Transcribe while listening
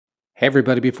Hey,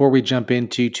 everybody, before we jump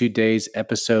into today's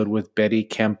episode with Betty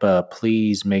Kempa,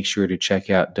 please make sure to check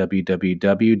out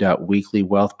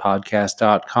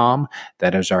www.weeklywealthpodcast.com.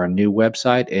 That is our new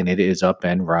website, and it is up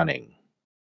and running.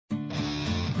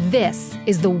 This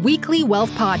is the Weekly Wealth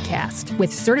Podcast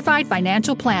with certified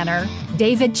financial planner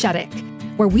David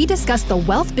Chuddick, where we discuss the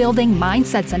wealth-building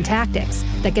mindsets and tactics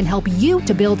that can help you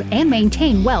to build and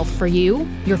maintain wealth for you,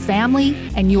 your family,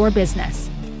 and your business.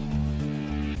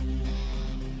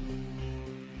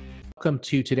 Welcome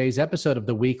to today's episode of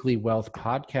the Weekly Wealth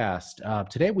Podcast.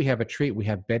 Today we have a treat. We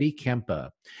have Betty Kempa.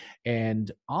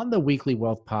 And on the Weekly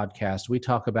Wealth Podcast, we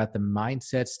talk about the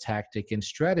mindsets, tactic, and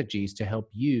strategies to help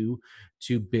you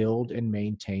to build and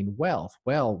maintain wealth.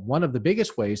 Well, one of the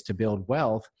biggest ways to build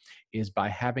wealth is by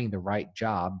having the right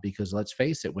job, because let's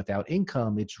face it, without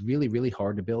income, it's really, really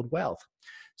hard to build wealth.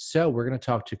 So we're going to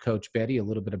talk to Coach Betty a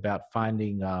little bit about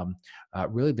finding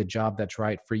really the job that's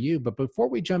right for you. But before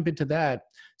we jump into that,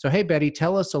 so hey, Betty,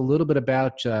 tell us a little bit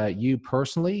about you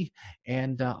personally,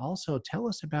 and also tell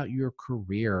us about your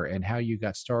career and how you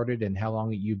got started and how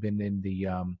long you've been in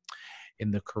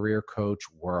the career coach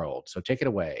world. So take it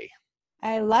away.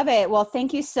 I love it. Well,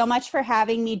 thank you so much for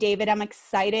having me, David. I'm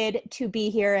excited to be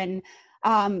here. And,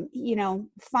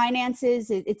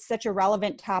 finances, it's such a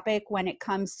relevant topic when it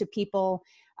comes to people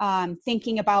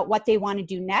thinking about what they want to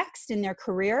do next in their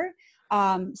career.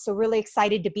 So really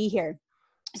excited to be here.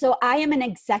 So I am an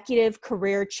executive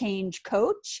career change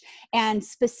coach, and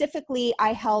specifically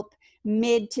I help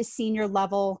mid to senior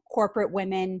level corporate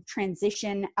women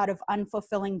transition out of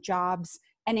unfulfilling jobs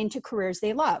and into careers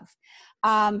they love.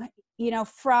 From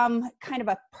kind of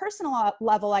a personal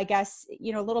level, I guess,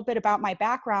 a little bit about my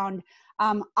background.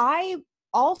 I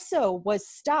also was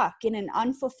stuck in an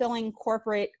unfulfilling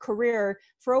corporate career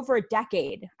for over a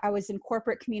decade. I was in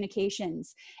corporate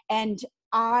communications, and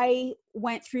I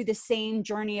went through the same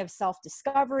journey of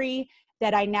self-discovery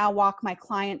that I now walk my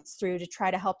clients through to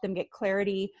try to help them get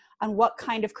clarity on what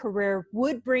kind of career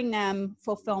would bring them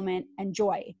fulfillment and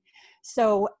joy.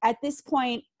 So at this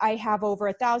point, I have over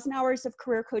 1,000 hours of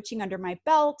career coaching under my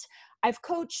belt. I've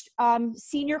coached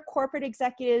senior corporate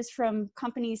executives from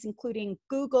companies including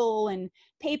Google and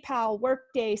PayPal,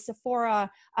 Workday,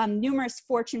 Sephora, numerous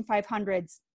Fortune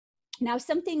 500s. Now,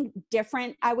 something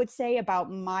different, I would say,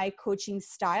 about my coaching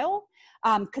style,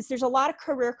 because there's a lot of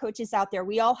career coaches out there.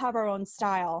 We all have our own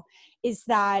style, is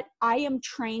that I am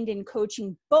trained in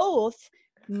coaching both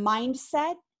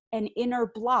mindset and inner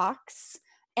blocks,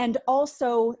 and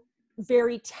also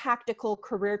very tactical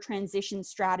career transition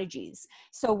strategies.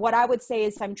 So what I would say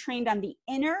is I'm trained on the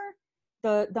inner,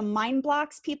 the mind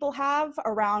blocks people have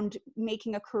around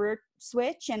making a career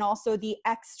switch, and also the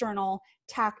external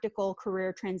tactical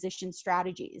career transition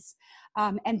strategies.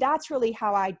 And that's really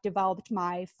how I developed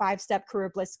my 5-step career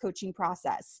bliss coaching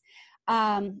process.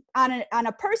 On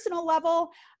a personal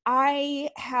level, I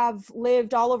have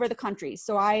lived all over the country.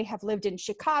 So I have lived in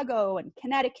Chicago and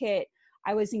Connecticut.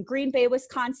 I was in Green Bay,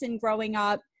 Wisconsin growing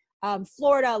up,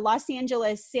 Florida, Los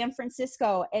Angeles, San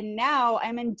Francisco, and now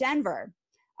I'm in Denver.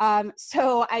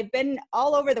 So I've been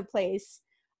all over the place,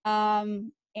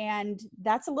 and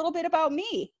that's a little bit about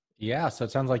me. Yeah, so it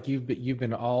sounds like you've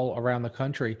been all around the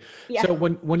country. Yeah. So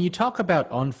when you talk about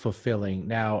unfulfilling,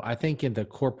 now I think in the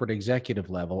corporate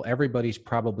executive level, everybody's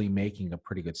probably making a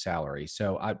pretty good salary.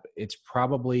 So it's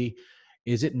probably,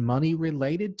 is it money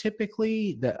related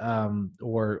typically,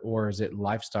 or is it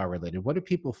lifestyle related? What do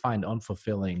people find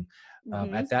unfulfilling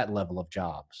at that level of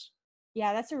jobs?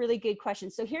 Yeah, that's a really good question.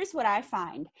 So here's what I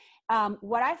find.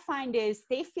 What I find is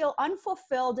they feel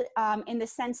unfulfilled in the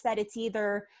sense that it's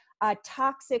either a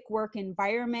toxic work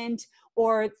environment,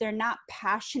 or they're not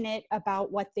passionate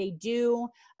about what they do.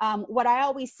 What I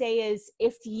always say is,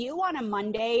 if you on a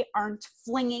Monday aren't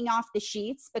flinging off the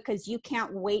sheets because you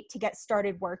can't wait to get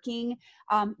started working,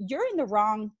 you're in the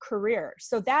wrong career.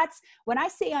 So that's when I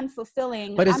say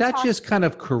unfulfilling. But is that just kind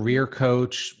of career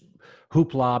coach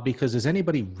hoopla? Because is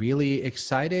anybody really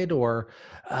excited? Or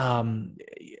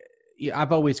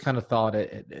I've always kind of thought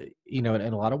in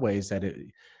a lot of ways that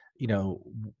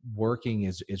working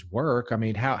is work. I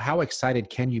mean, how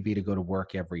excited can you be to go to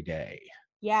work every day?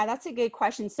 Yeah, that's a good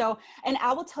question. So, and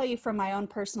I will tell you from my own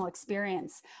personal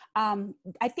experience, I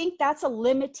think that's a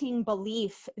limiting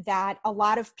belief that a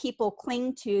lot of people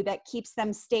cling to that keeps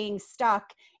them staying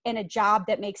stuck in a job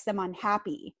that makes them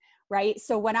unhappy, right?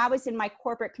 So when I was in my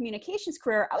corporate communications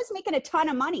career, I was making a ton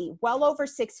of money, well over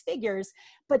 6 figures,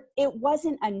 but it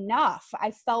wasn't enough. I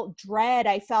felt dread.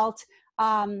 I felt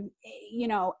angst,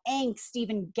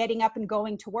 even getting up and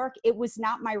going to work. It was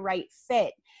not my right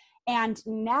fit. And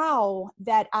now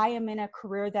that I am in a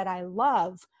career that I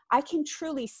love, I can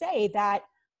truly say that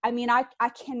I mean, I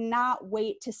cannot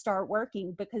wait to start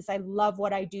working because I love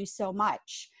what I do so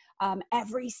much,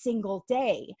 every single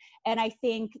day. And I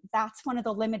think that's one of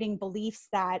the limiting beliefs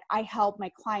that I help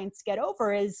my clients get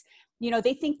over is,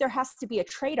 they think there has to be a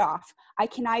trade-off. I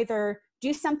can either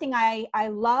do something I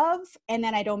love and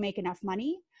then I don't make enough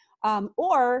money,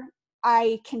 or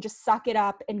I can just suck it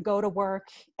up and go to work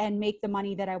and make the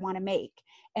money that I want to make.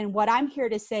 And what I'm here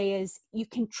to say is you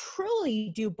can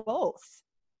truly do both.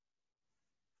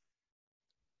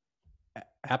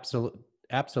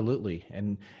 Absolutely.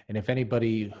 And if any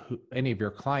of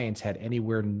your clients had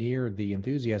anywhere near the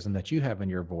enthusiasm that you have in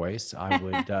your voice, I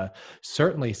would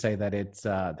certainly say that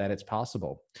it's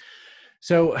possible.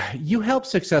 So you help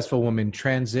successful women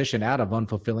transition out of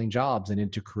unfulfilling jobs and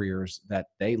into careers that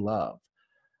they love.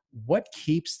 What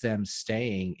keeps them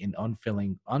staying in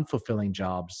unfulfilling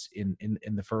jobs in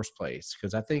the first place?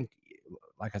 Because I think,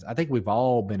 I think we've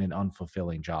all been in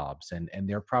unfulfilling jobs, and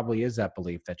there probably is that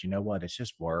belief that, what, it's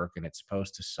just work and it's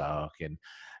supposed to suck, and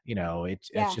it's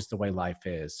Yeah. just the way life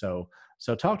is. So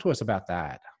talk to us about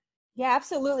that. Yeah,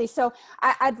 absolutely. So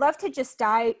I'd love to just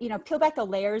peel back the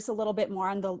layers a little bit more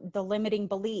on the limiting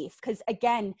belief. Because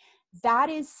again, that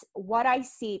is what I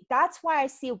see. That's why I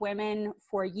see women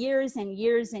for years and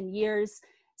years and years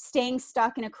staying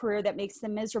stuck in a career that makes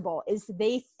them miserable, is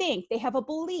they have a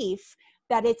belief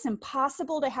that it's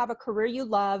impossible to have a career you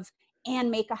love and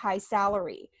make a high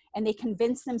salary. And they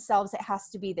convince themselves it has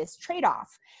to be this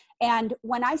trade-off. And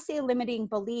when I say limiting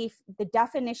belief, the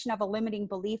definition of a limiting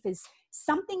belief is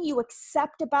something you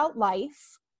accept about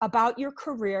life, about your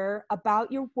career,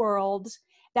 about your world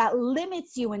that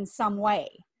limits you in some way.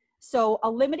 So a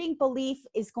limiting belief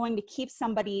is going to keep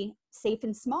somebody safe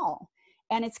and small,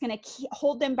 and it's going to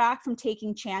hold them back from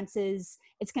taking chances.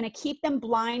 It's going to keep them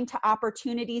blind to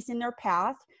opportunities in their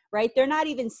path, right? They're not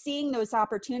even seeing those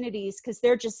opportunities because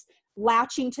they're just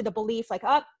latching to the belief like,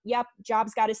 oh, yep,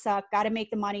 job's got to suck, got to make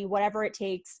the money, whatever it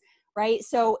takes, right?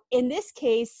 So in this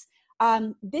case,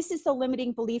 this is the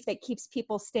limiting belief that keeps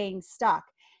people staying stuck.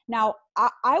 Now,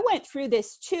 I went through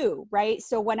this too, right?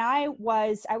 So when I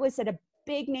was at a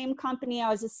big name company, I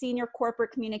was a senior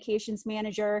corporate communications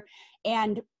manager.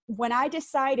 And when I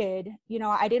decided,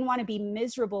 I didn't want to be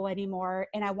miserable anymore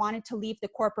and I wanted to leave the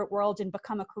corporate world and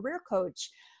become a career coach,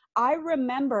 I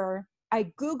remember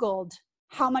I Googled,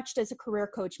 how much does a career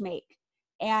coach make?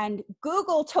 And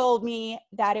Google told me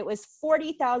that it was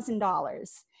 $40,000.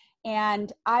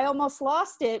 And I almost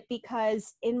lost it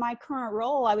because in my current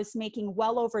role, I was making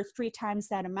well over 3 times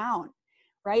that amount,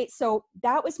 right? So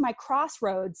that was my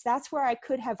crossroads. That's where I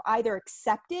could have either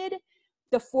accepted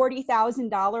the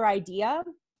 $40,000 idea,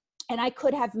 and I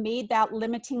could have made that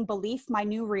limiting belief my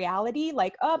new reality.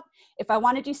 Like, oh, if I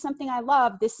want to do something I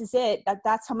love, this is it.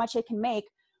 That's how much I can make.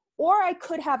 Or I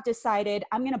could have decided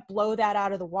I'm going to blow that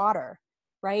out of the water,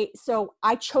 right? So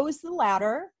I chose the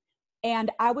latter, and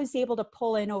I was able to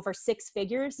pull in over 6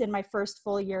 figures in my first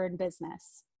full year in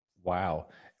business. Wow.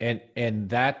 And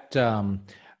that,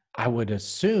 I would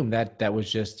assume that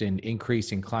was just an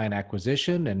increase in client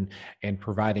acquisition and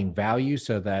providing value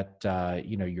so that,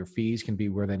 your fees can be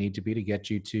where they need to be to get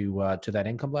you to that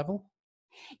income level.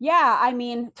 Yeah, I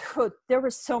mean, there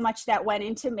was so much that went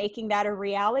into making that a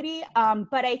reality.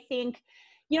 But I think,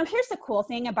 here's the cool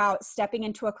thing about stepping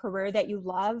into a career that you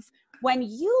love. When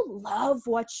you love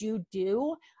what you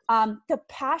do, the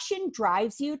passion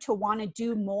drives you to want to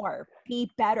do more,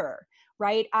 be better,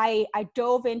 right? I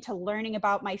dove into learning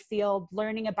about my field,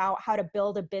 learning about how to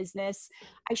build a business.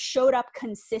 I showed up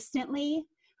consistently,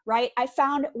 right? I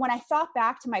found when I thought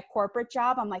back to my corporate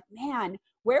job, I'm like, man,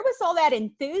 where was all that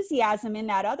enthusiasm in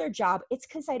that other job? It's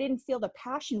because I didn't feel the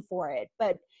passion for it.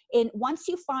 But once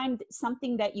you find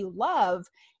something that you love,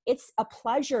 it's a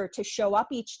pleasure to show up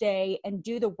each day and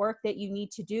do the work that you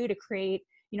need to do to create,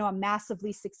 a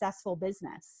massively successful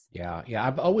business. Yeah. Yeah.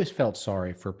 I've always felt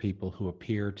sorry for people who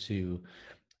appear to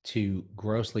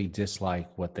grossly dislike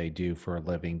what they do for a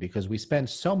living, because we spend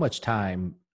so much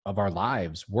time of our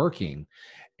lives working.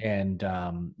 And,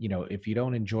 if you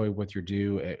don't enjoy what you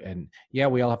do, and yeah,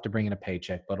 we all have to bring in a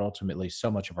paycheck, but ultimately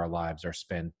so much of our lives are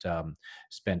spent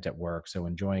at work. So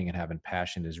enjoying and having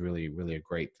passion is really, really a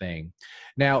great thing.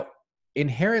 Now,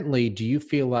 inherently, do you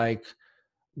feel like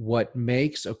what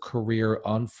makes a career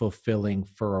unfulfilling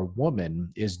for a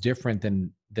woman is different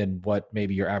than what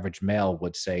maybe your average male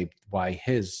would say why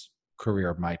his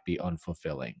career might be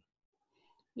unfulfilling?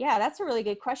 Yeah, that's a really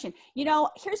good question.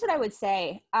 Here's what I would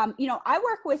say. I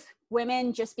work with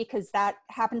women just because that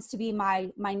happens to be my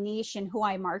niche and who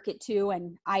I market to.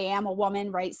 And I am a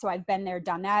woman, right? So I've been there,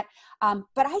 done that.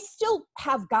 But I still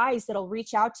have guys that'll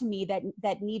reach out to me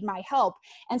that need my help.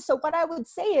 And so what I would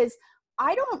say is,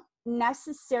 I don't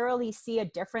necessarily see a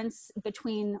difference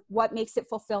between what makes it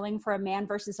fulfilling for a man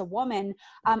versus a woman.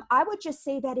 I would just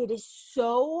say that it is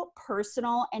so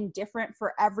personal and different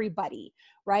for everybody,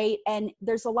 right? And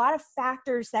there's a lot of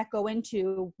factors that go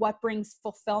into what brings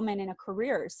fulfillment in a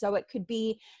career. So it could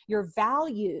be your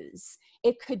values,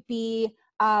 it could be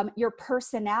your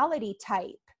personality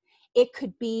type, it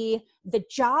could be the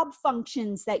job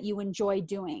functions that you enjoy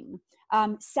doing.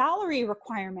 Salary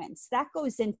requirements, that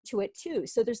goes into it too.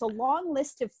 So there's a long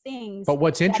list of things. But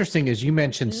what's interesting is you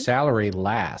mentioned salary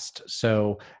last.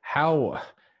 So how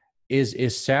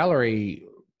is salary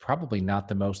probably not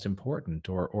the most important,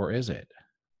 or is it?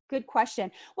 Good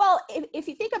question. Well, if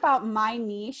you think about my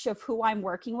niche of who I'm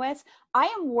working with, I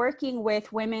am working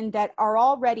with women that are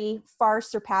already far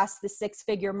surpast the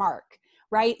six-figure mark,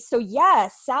 right? So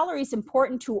yes, salary is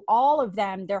important to all of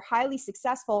them. They're highly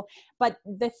successful. But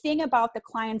the thing about the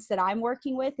clients that I'm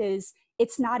working with is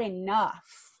it's not enough.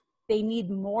 They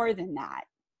need more than that.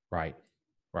 Right,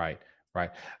 right,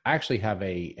 right. I actually have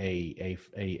a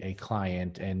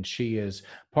client, and she is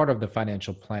part of the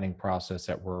financial planning process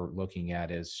that we're looking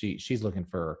at. Is she's looking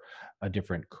for a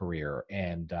different career,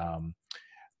 and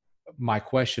my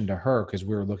question to her, because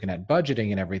we were looking at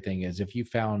budgeting and everything, is if you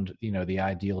found, the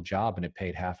ideal job and it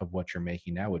paid half of what you're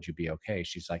making now, would you be okay?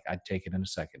 She's like, I'd take it in a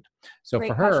second. So for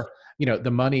Great question. her,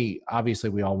 the money, obviously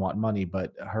we all want money,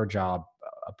 but her job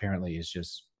apparently is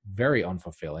just very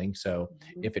unfulfilling. So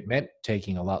if it meant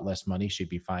taking a lot less money, she'd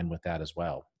be fine with that as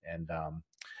well. And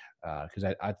because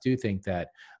I do think that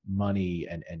money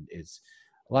and is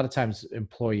a lot of times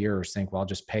employers think, well, I'll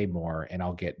just pay more and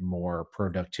I'll get more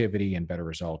productivity and better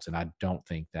results. And I don't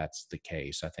think that's the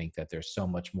case. I think that there's so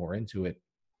much more into it.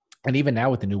 And even now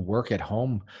with the new work at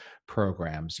home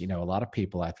programs, a lot of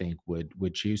people I think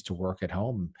would choose to work at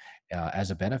home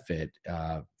as a benefit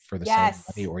for the same money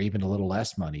Yes. or even a little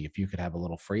less money if you could have a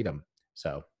little freedom.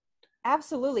 So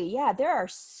Absolutely. Yeah, there are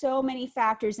so many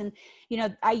factors. And,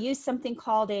 I use something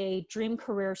called a dream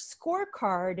career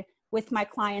scorecard with my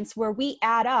clients where we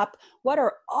add up what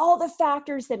are all the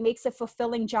factors that makes a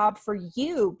fulfilling job for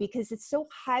you, because it's so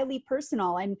highly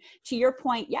personal. And to your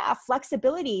point, yeah,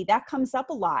 flexibility, that comes up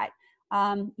a lot.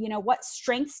 What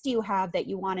strengths do you have that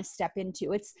you want to step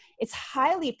into? It's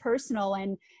highly personal.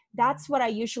 And that's what I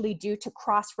usually do to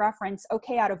cross-reference.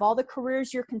 Okay, out of all the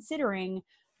careers you're considering,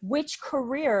 which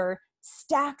career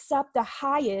stacks up the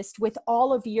highest with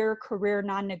all of your career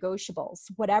non-negotiables,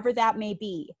 whatever that may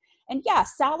be. And yeah,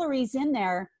 salary's in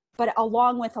there, but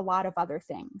along with a lot of other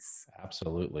things.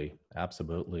 absolutely.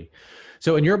 Absolutely.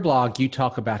 So in your blog, you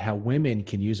talk about how women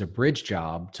can use a bridge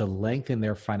job to lengthen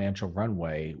their financial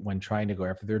runway when trying to go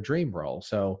after their dream role.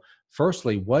 So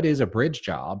firstly, what is a bridge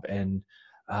job, and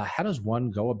how does one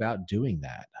go about doing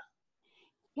that?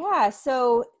 Yeah.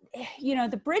 So,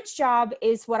 the bridge job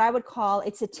is what I would call,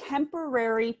 it's a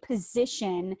temporary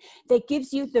position that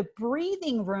gives you the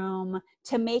breathing room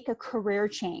to make a career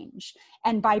change.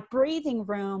 And by breathing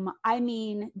room, I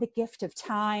mean the gift of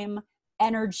time,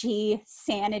 energy,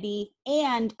 sanity,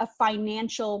 and a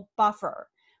financial buffer,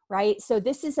 right? So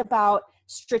this is about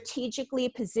strategically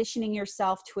positioning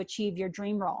yourself to achieve your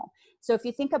dream role. So if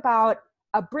you think about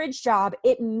a bridge job,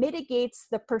 it mitigates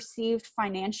the perceived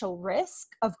financial risk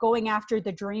of going after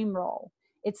the dream role.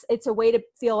 It's a way to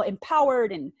feel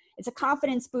empowered, and it's a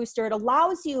confidence booster. It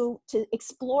allows you to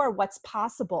explore what's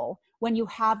possible when you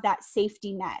have that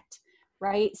safety net,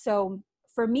 right? So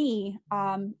for me,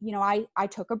 I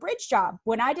took a bridge job.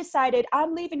 When I decided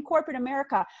I'm leaving corporate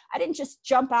America, I didn't just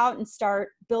jump out and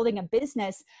start building a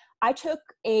business. I took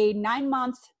a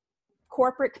 9-month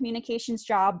corporate communications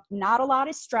job, not a lot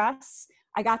of stress.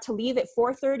 I got to leave at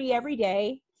 4:30 every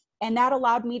day, and that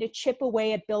allowed me to chip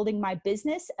away at building my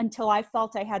business until I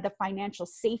felt I had the financial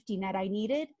safety net I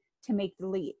needed to make the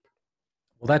leap.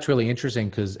 Well, that's really interesting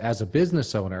because as a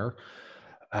business owner,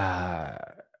 uh,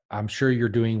 I'm sure you're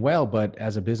doing well, but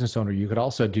as a business owner, you could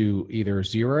also do either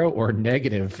zero or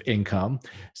negative income.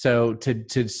 So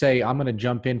to say, I'm going to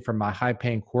jump in from my high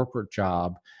paying corporate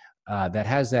job that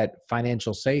has that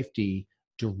financial safety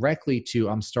directly to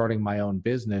I'm starting my own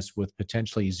business with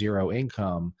potentially zero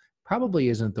income probably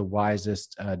isn't the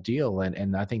wisest deal.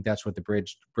 And I think that's what the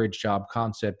bridge job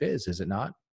concept is it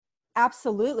not?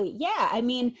 Absolutely. Yeah. I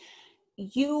mean,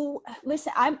 you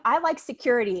listen, I like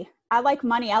security. I like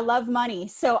money. I love money.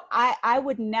 So I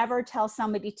would never tell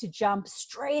somebody to jump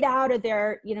straight out of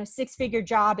their, 6-figure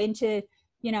job into,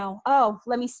 oh,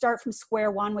 let me start from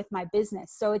square one with my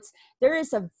business. So there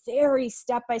is a very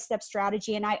step-by-step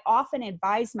strategy. And I often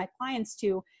advise my clients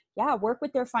to, work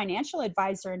with their financial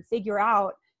advisor and figure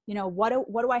out, what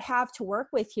do I have to work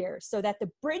with here? So that the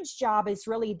bridge job is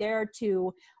really there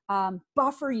to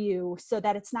buffer you so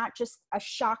that it's not just a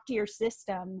shock to your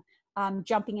system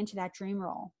jumping into that dream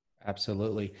role.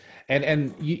 Absolutely.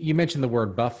 And you mentioned the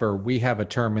word buffer. We have a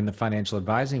term in the financial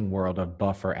advising world of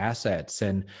buffer assets.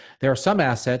 And there are some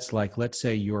assets, like let's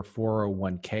say your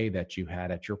 401k that you had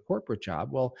at your corporate job.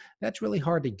 Well, that's really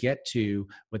hard to get to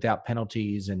without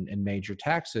penalties and major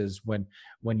taxes when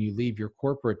you leave your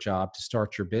corporate job to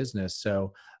start your business.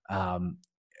 So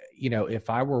if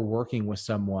I were working with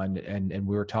someone and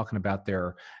we were talking about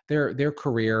their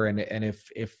career, and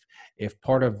if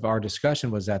part of our discussion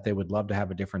was that they would love to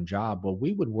have a different job, well,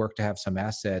 we would work to have some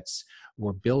assets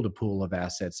or build a pool of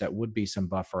assets that would be some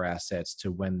buffer assets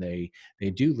to when they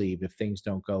do leave, if things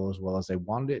don't go as well as they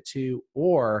wanted it to,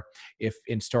 or if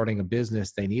in starting a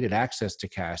business they needed access to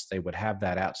cash, they would have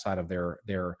that outside of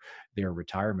their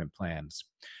retirement plans.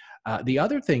 The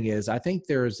other thing is, I think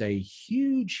there's a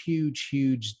huge, huge,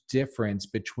 huge difference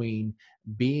between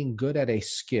being good at a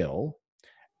skill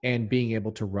and being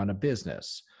able to run a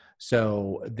business.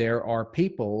 So there are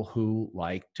people who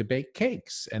like to bake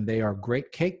cakes and they are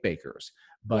great cake bakers,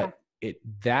 but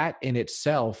that in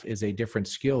itself is a different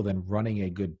skill than running a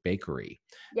good bakery.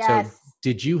 So Yes.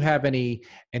 did you have any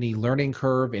learning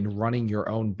curve in running your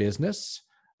own business?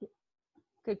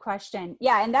 Good question.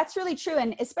 Yeah, and that's really true.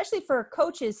 And especially for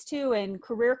coaches too, and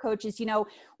career coaches,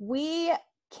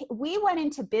 we went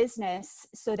into business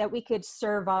so that we could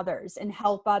serve others and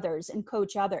help others and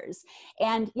coach others.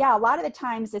 And yeah, a lot of the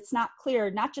times it's not clear,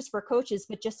 not just for coaches,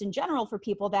 but just in general for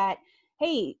people that,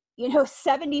 hey,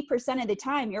 70% of the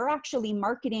time you're actually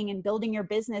marketing and building your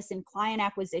business and client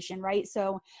acquisition, right?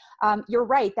 So you're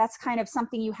right. That's kind of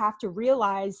something you have to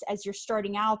realize as you're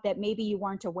starting out that maybe you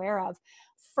weren't aware of.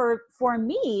 For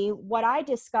me, what I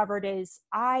discovered is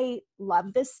I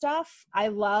love this stuff. I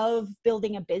love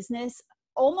building a business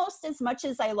almost as much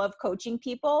as I love coaching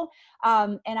people.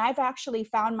 And I've actually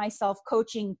found myself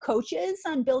coaching coaches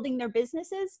on building their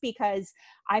businesses because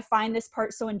I find this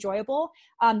part so enjoyable.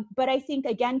 But I think,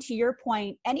 again, to your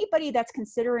point, anybody that's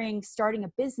considering starting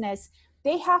a business,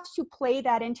 they have to play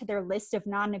that into their list of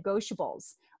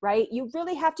non-negotiables, right? You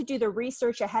really have to do the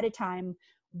research ahead of time.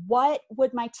 What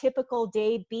would my typical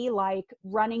day be like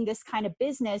running this kind of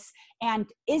business? And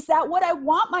is that what I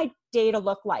want my day to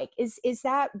look like? Is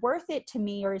that worth it to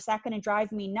me, or is that going to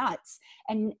drive me nuts?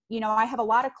 And, I have a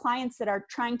lot of clients that are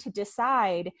trying to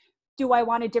decide, do I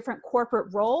want a different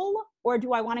corporate role or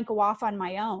do I want to go off on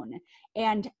my own?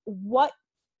 And what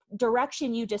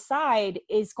direction you decide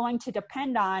is going to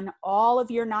depend on all of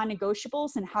your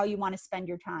non-negotiables and how you want to spend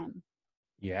your time.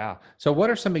 Yeah. So what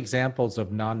are some examples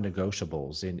of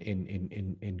non-negotiables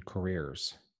in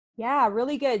careers? Yeah,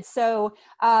 really good. So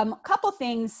a couple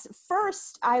things.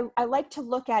 First, I like to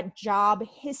look at job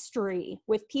history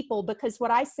with people, because what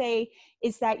I say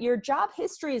is that your job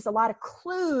history is a lot of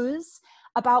clues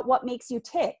about what makes you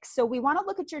tick. So we want to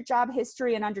look at your job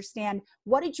history and understand,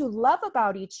 what did you love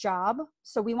about each job?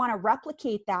 So we want to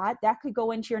replicate that. That could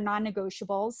go into your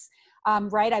non-negotiables,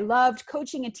 right? I loved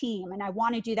coaching a team and I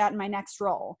want to do that in my next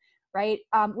role, right?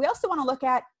 We also want to look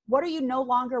at, what are you no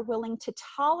longer willing to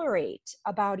tolerate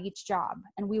about each job?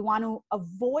 And we want to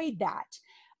avoid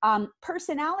that.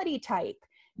 Personality type.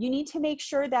 You need to make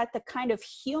sure that the kind of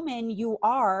human you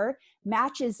are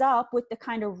matches up with the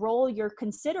kind of role you're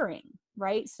considering,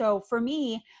 right? So for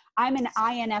me, I'm an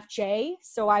INFJ.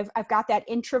 So I've got that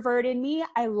introvert in me.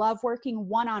 I love working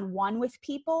one-on-one with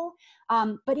people.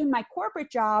 But in my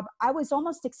corporate job, I was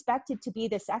almost expected to be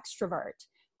this extrovert,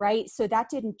 right? So that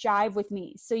didn't jive with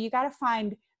me. So you got to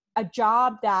find a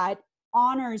job that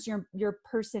honors your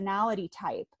personality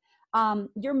type.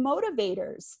 Your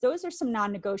motivators, those are some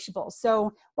non-negotiables.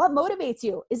 So what motivates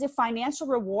you? Is it financial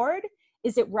reward?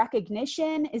 Is it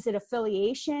recognition? Is it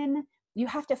affiliation? You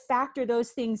have to factor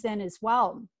those things in as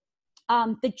well.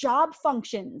 The job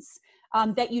functions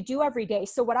that you do every day.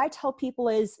 So what I tell people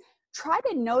is, try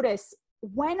to notice,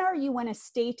 when are you in a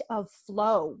state of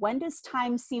flow? When does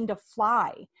time seem to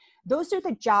fly? Those are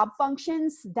the job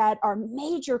functions that are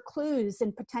major clues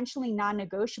and potentially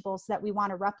non-negotiables that we want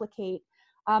to replicate.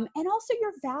 And also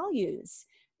your values.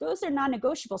 Those are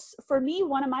non-negotiables. For me,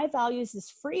 one of my values is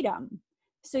freedom.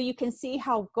 So you can see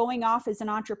how going off as an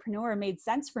entrepreneur made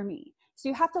sense for me. So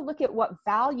you have to look at what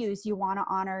values you want to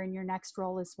honor in your next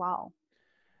role as well.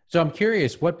 So I'm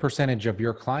curious, what percentage of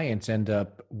your clients end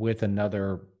up with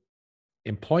another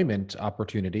employment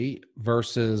opportunity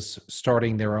versus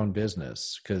starting their own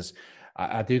business? Because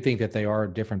I do think that they are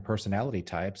different personality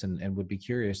types, and would be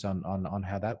curious on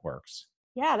how that works.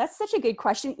 Yeah, that's such a good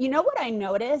question. You know what I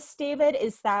noticed, David,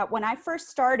 is that when I first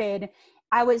started,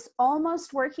 I was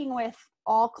almost working with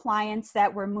all clients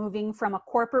that were moving from a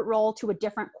corporate role to a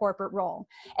different corporate role.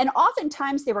 And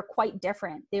oftentimes they were quite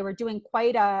different. They were doing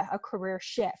quite a career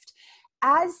shift.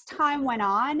 As time went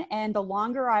on and the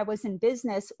longer I was in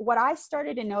business, what I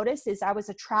started to notice is I was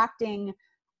attracting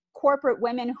corporate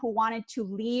women who wanted to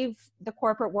leave the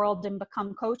corporate world and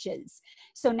become coaches.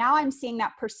 So now I'm seeing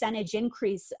that percentage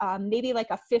increase, maybe like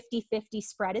a 50-50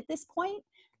 spread at this point,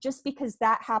 just because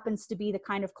that happens to be the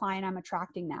kind of client I'm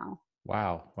attracting now.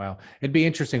 Wow. Wow. It'd be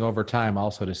interesting over time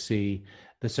also to see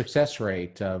the success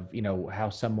rate of, how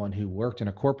someone who worked in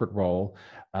a corporate role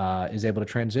is able to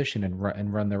transition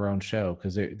and run their own show.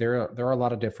 Because there are a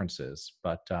lot of differences,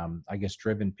 but I guess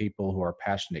driven people who are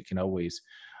passionate can always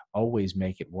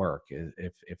make it work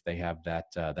if they have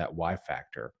that why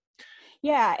factor.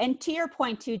 Yeah, and to your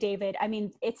point too, David, I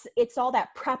mean, it's all that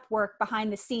prep work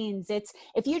behind the scenes. It's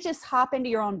if you just hop into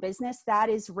your own business, that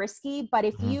is risky. But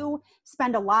if Mhm. you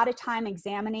spend a lot of time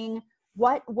examining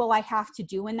what will I have to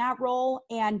do in that role,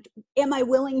 and am I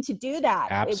willing to do that?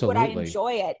 Would I Absolutely.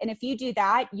 enjoy it? And if you do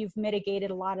that, you've mitigated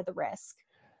a lot of the risk.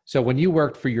 So when you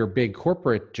worked for your big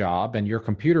corporate job and your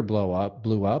computer blew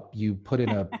up, you put in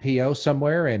a PO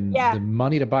somewhere and Yeah. the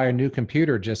money to buy a new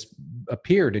computer just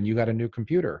appeared and you got a new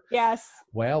computer. Yes.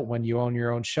 Well, when you own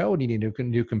your own show and you need a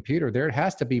new computer, there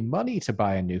has to be money to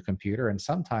buy a new computer, and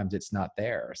sometimes it's not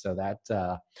there. So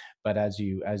but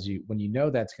when you know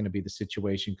that's going to be the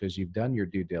situation because you've done your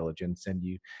due diligence and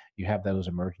you have those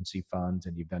emergency funds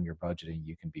and you've done your budgeting,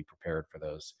 you can be prepared for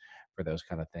those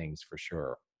kind of things for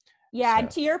sure. Yeah,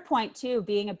 and So. to your point too,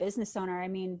 being a business owner, I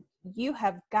mean, you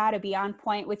have got to be on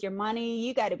point with your money.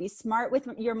 You got to be smart with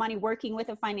your money, working with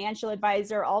a financial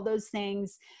advisor, all those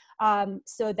things,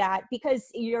 so that because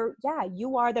you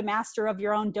are the master of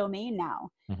your own domain now.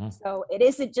 Mhm. So it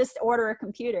isn't just order a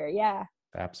computer. Yeah.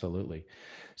 Absolutely.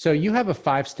 So you have a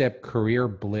 5-step career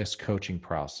bliss coaching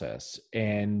process,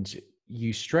 and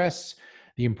you stress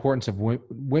the importance of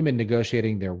women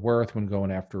negotiating their worth when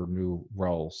going after a new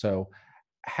role. So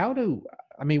how do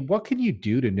I mean, what can you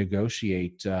do to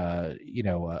negotiate, a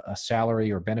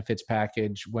salary or benefits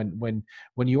package when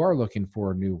you are looking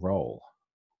for a new role?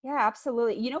 Yeah,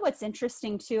 absolutely. You know what's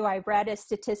interesting too? I read a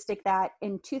statistic that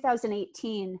in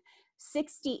 2018,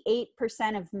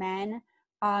 68% of men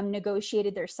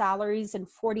negotiated their salaries and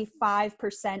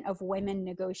 45% of women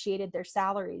negotiated their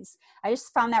salaries. I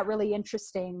just found that really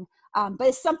interesting. But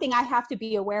it's something I have to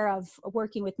be aware of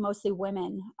working with mostly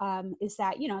women, is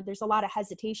that, there's a lot of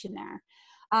hesitation there.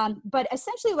 But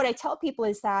essentially what I tell people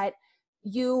is that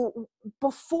you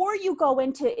before you go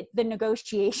into the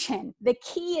negotiation, the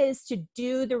key is to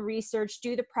do the research,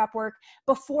 do the prep work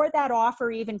before that offer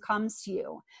even comes to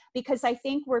you. Because I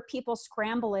think where people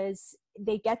scramble is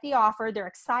they get the offer, they're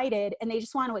excited, and they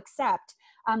just want to accept.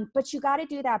 But you got to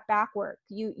do that back work.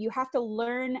 You have to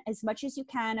learn as much as you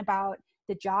can about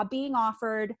the job being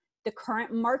offered, the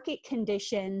current market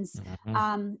conditions,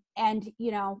 Mhm. and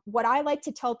what I like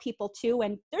to tell people too.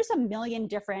 And there's a million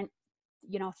different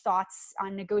thoughts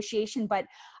on negotiation, but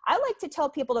I like to tell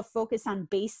people to focus on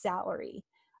base salary.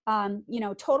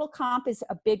 Total comp is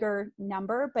a bigger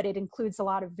number, but it includes a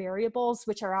lot of variables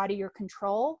which are out of your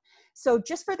control. So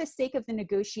just for the sake of the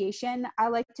negotiation, I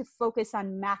like to focus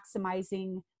on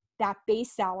maximizing that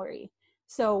base salary.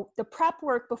 So the prep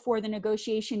work before the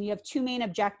negotiation, you have two main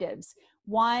objectives.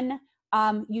 One,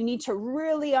 you need to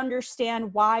really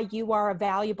understand why you are a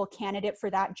valuable candidate for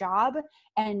that job,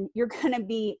 and you're going to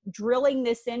be drilling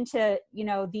this into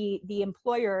the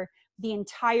employer the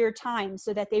entire time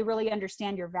so that they really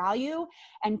understand your value.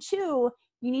 And two,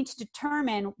 you need to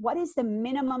determine what is the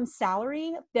minimum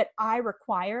salary that I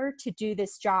require to do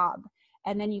this job,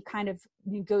 and then you kind of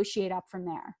negotiate up from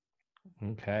there.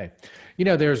 Okay.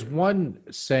 There's one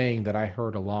saying that I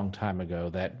heard a long time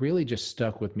ago that really just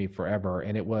stuck with me forever.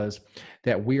 And it was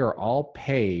that we are all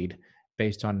paid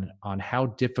based on how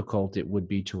difficult it would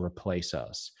be to replace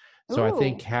us. So I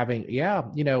think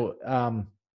Ooh.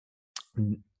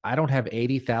 I don't have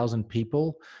 80,000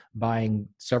 people buying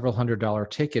several $100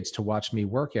 tickets to watch me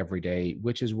work every day,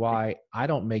 which is why I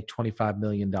don't make $25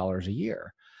 million a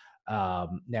year.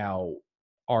 Now,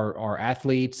 are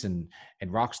athletes and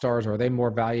rock stars, are they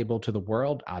more valuable to the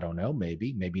world? I don't know,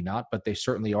 maybe not, but they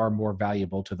certainly are more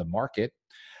valuable to the market.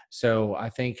 So I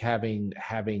think having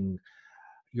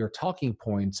your talking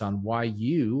points on why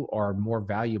you are more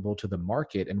valuable to the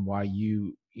market and why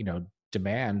you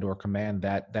demand or command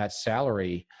that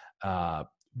salary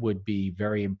would be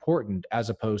very important, as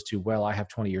opposed to, well, I have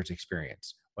 20 years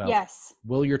experience. Well, Yes.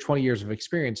 will your 20 years of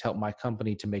experience help my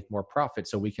company to make more profit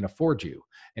so we can afford you?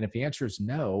 And if the answer is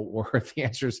no, or if the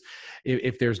answer is,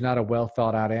 if there's not a well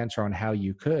thought out answer on how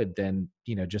you could, then,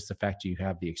 just the fact you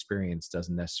have the experience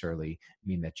doesn't necessarily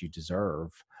mean that you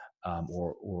deserve,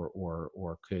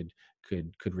 or could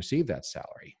receive that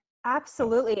salary. So,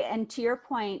 Absolutely. And to your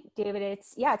point, David,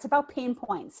 it's about pain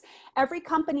points. Every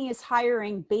company is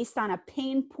hiring based on a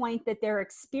pain point that they're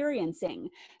experiencing.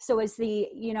 So as the,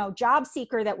 job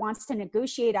seeker that wants to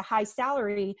negotiate a high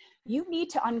salary, you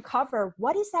need to uncover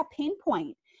what is that pain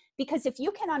point? Because if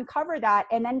you can uncover that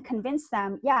and then convince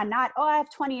them, not, I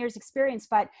have 20 years experience,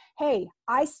 but hey,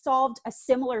 I solved a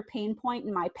similar pain point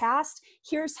in my past.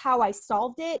 Here's how I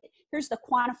solved it. Here's the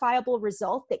quantifiable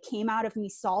result that came out of me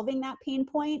solving that pain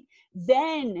point.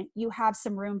 Then you have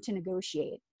some room to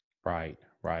negotiate. right,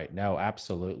 right. No,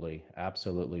 absolutely.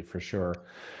 Absolutely, for sure.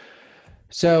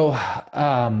 So,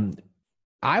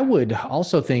 I would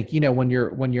also think, when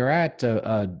you're at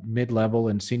a mid-level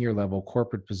and senior level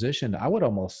corporate position, I would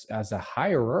almost, as a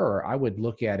hirer, I would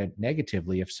look at it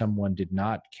negatively if someone did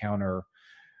not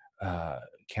uh,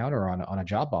 counter on a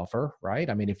job offer,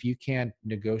 right? I mean, if you can't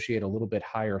negotiate a little bit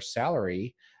higher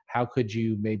salary, how could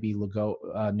you maybe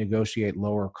negotiate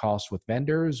lower costs with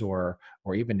vendors, or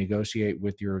even negotiate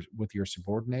with your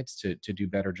subordinates to do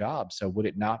better jobs? So would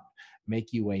it not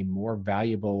make you a more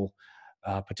valuable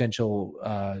potential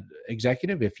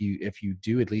executive if you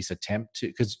do at least attempt to?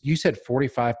 Because you said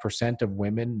 45% of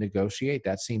women negotiate.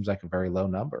 That seems like a very low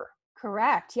number.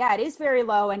 Correct. Yeah, it is very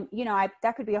low. And,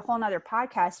 that could be a whole nother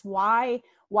podcast. Why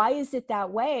is it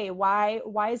that way? Why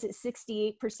is it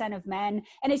 68% of men?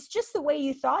 And it's just the way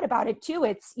you thought about it too.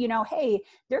 It's, hey,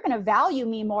 they're going to value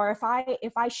me more if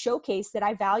I showcase that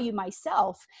I value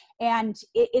myself. And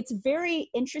it's very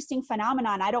interesting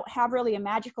phenomenon. I don't have really a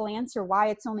magical answer why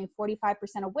it's only 45%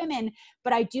 of women,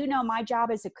 but I do know my job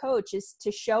as a coach is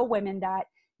to show women that,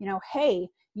 hey,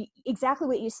 exactly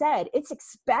what you said. It's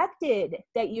expected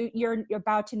that you're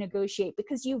about to negotiate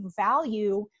because you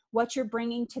value what you're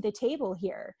bringing to the table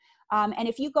here. And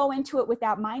if you go into it with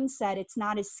that mindset, it's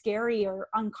not as scary or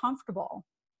uncomfortable.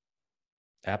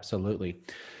 Absolutely.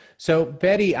 So,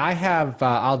 Betty,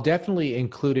 I'll definitely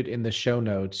include it in the show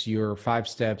notes, your 5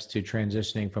 steps to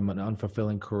transitioning from an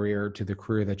unfulfilling career to the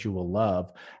career that you will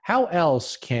love. How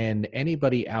else can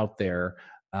anybody out there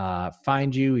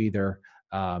find you, either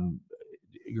um,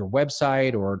 your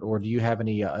website, or do you have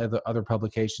any other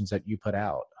publications that you put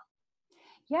out?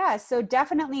 Yeah, so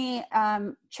definitely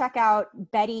check out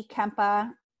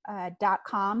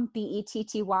bettykempa.com,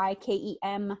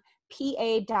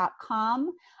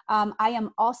 BETTYKEMPA.com. I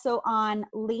am also on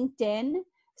LinkedIn.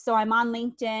 So I'm on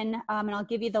LinkedIn, and I'll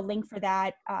give you the link for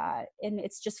that. And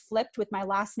it's just flipped with my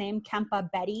last name, Kempa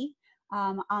Betty,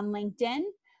 on LinkedIn.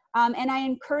 And I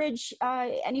encourage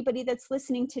anybody that's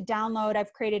listening to download.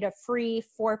 I've created a free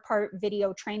 4-part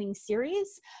video training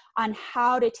series on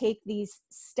how to take these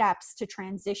steps to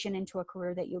transition into a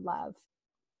career that you love.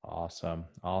 Awesome.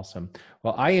 Awesome.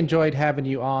 Well, I enjoyed having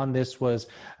you on.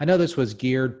 I know this was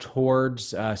geared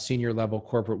towards senior level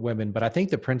corporate women, but I think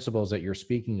the principles that you're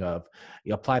speaking of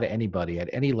apply to anybody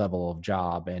at any level of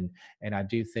job. And I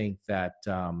do think that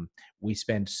we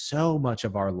spend so much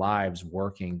of our lives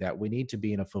working that we need to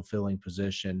be in a fulfilling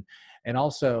position. And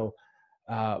also,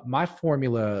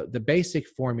 the basic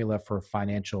formula for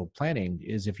financial planning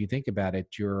is, if you think about it,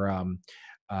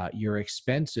 your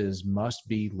expenses must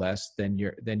be less than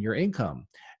your income,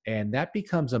 and that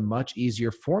becomes a much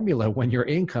easier formula when your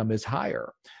income is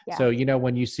higher. Yeah. So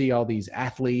when you see all these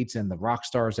athletes and the rock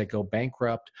stars that go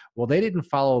bankrupt, well, they didn't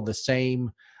follow the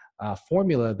same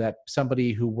formula that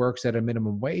somebody who works at a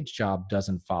minimum wage job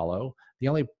doesn't follow. The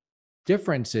only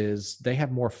difference is they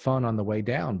have more fun on the way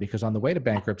down, because on the way to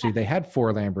bankruptcy they had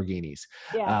 4 Lamborghinis,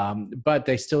 Yeah. but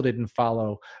they still didn't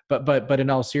follow. But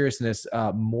in all seriousness,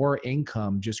 more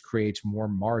income just creates more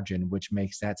margin, which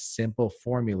makes that simple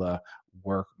formula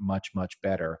work much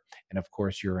better. And of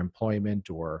course, your employment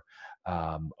or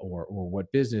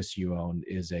what business you own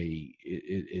is the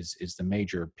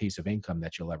major piece of income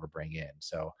that you'll ever bring in.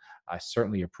 So I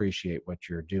certainly appreciate what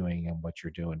you're doing and what you're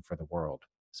doing for the world.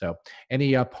 So,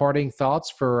 any parting thoughts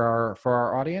for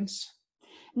our audience?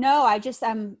 No, I just,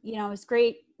 it was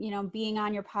great, being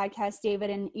on your podcast, David.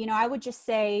 And, I would just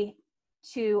say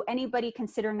to anybody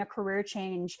considering a career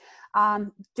change,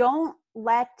 don't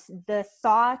let the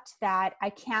thought that I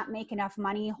can't make enough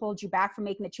money hold you back from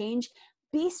making the change.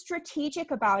 Be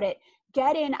strategic about it.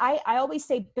 get in. I always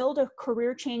say build a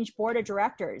career change board of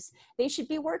directors. They should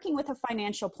be working with a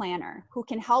financial planner who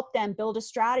can help them build a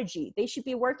strategy. They should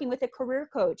be working with a career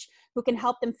coach who can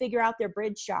help them figure out their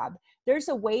bridge job. There's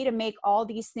a way to make all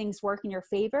these things work in your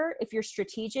favor if you're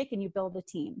strategic and you build a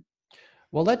team.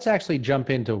 Well, let's actually jump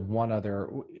into one other.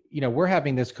 We're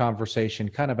having this conversation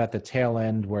kind of at the tail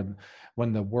end when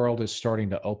the world is starting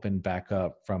to open back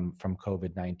up from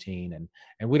COVID-19,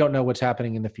 and we don't know what's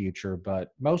happening in the future, but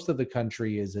most of the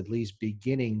country is at least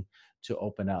beginning to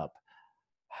open up.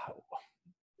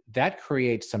 That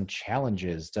creates some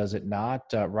challenges, does it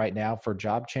not, right now for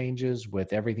job changes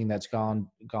with everything that's gone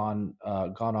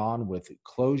on with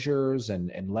closures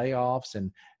and layoffs?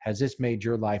 And has this made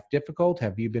your life difficult?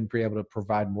 Have you been able to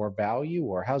provide more value,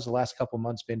 or how's the last couple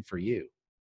months been for you?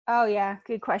 Oh yeah,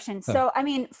 good question. Huh. So, I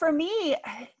mean, for me,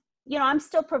 I'm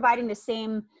still providing the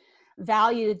same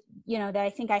value, that I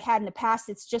think I had in the past.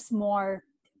 It's just more,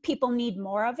 people need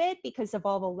more of it because of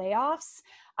all the layoffs.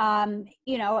 And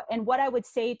what I would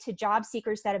say to job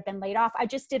seekers that have been laid off, I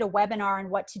just did a webinar on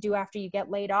what to do after you get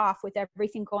laid off with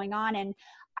everything going on. And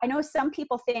I know some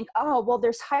people think, oh, well,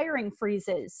 there's hiring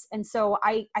freezes, and so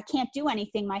I can't do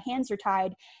anything. My hands are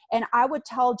tied. And I would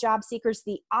tell job seekers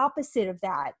the opposite of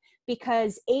that,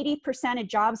 because 80% of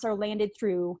jobs are landed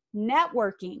through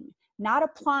networking, not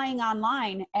applying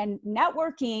online. And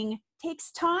networking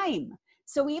takes time.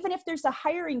 So even if there's a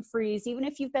hiring freeze, even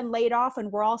if you've been laid off and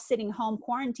we're all sitting home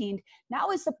quarantined,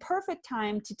 now is the perfect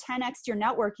time to 10x your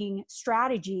networking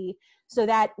strategy so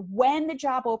that when the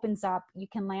job opens up, you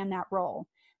can land that role.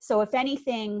 So if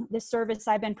anything, the service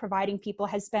I've been providing people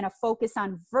has been a focus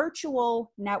on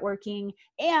virtual networking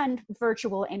and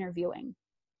virtual interviewing.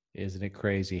 Isn't it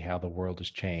crazy how the world has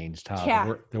changed? Huh?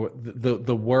 Yeah.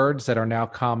 The words that are now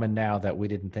common now that we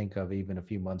didn't think of even a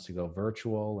few months ago,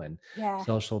 virtual and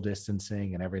social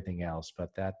distancing and everything else.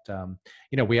 But that,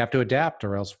 we have to adapt,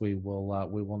 or else we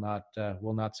will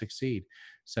not succeed.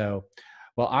 So,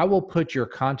 well, I will put your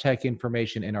contact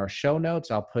information in our show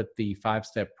notes. I'll put the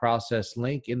 5-step process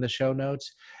link in the show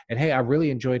notes. And hey, I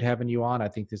really enjoyed having you on. I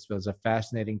think this was a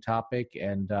fascinating topic,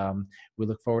 and we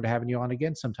look forward to having you on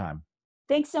again sometime.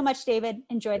 Thanks so much, David.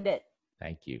 Enjoyed it.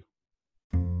 Thank you.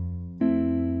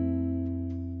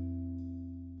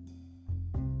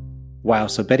 Wow.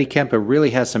 So Betty Kempa really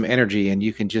has some energy, and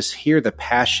you can just hear the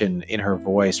passion in her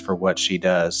voice for what she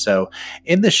does. So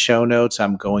in the show notes,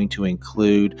 I'm going to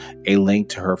include a link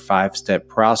to her 5-step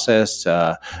process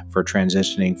for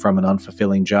transitioning from an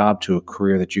unfulfilling job to a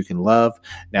career that you can love.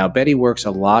 Now, Betty works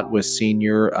a lot with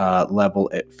senior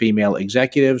level female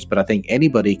executives, but I think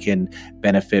anybody can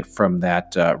benefit from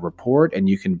that report, and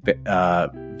you can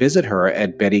visit her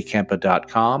at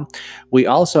bettykempa.com. We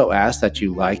also ask that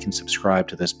you like and subscribe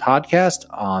to this podcast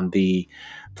on the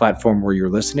platform where you're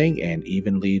listening, and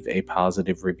even leave a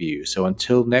positive review. So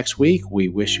until next week, we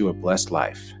wish you a blessed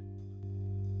life.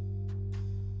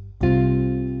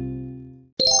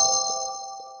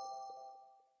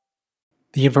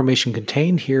 The information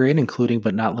contained herein, including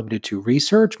but not limited to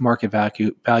research, market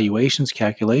valuations,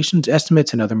 calculations,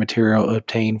 estimates, and other material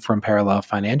obtained from Parallel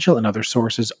Financial and other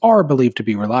sources, are believed to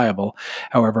be reliable.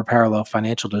 However, Parallel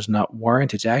Financial does not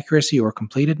warrant its accuracy or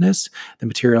completeness. The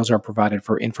materials are provided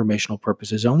for informational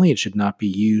purposes only. It should not be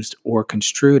used or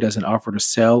construed as an offer to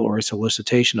sell or a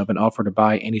solicitation of an offer to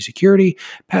buy any security.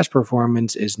 Past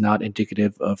performance is not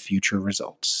indicative of future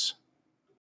results.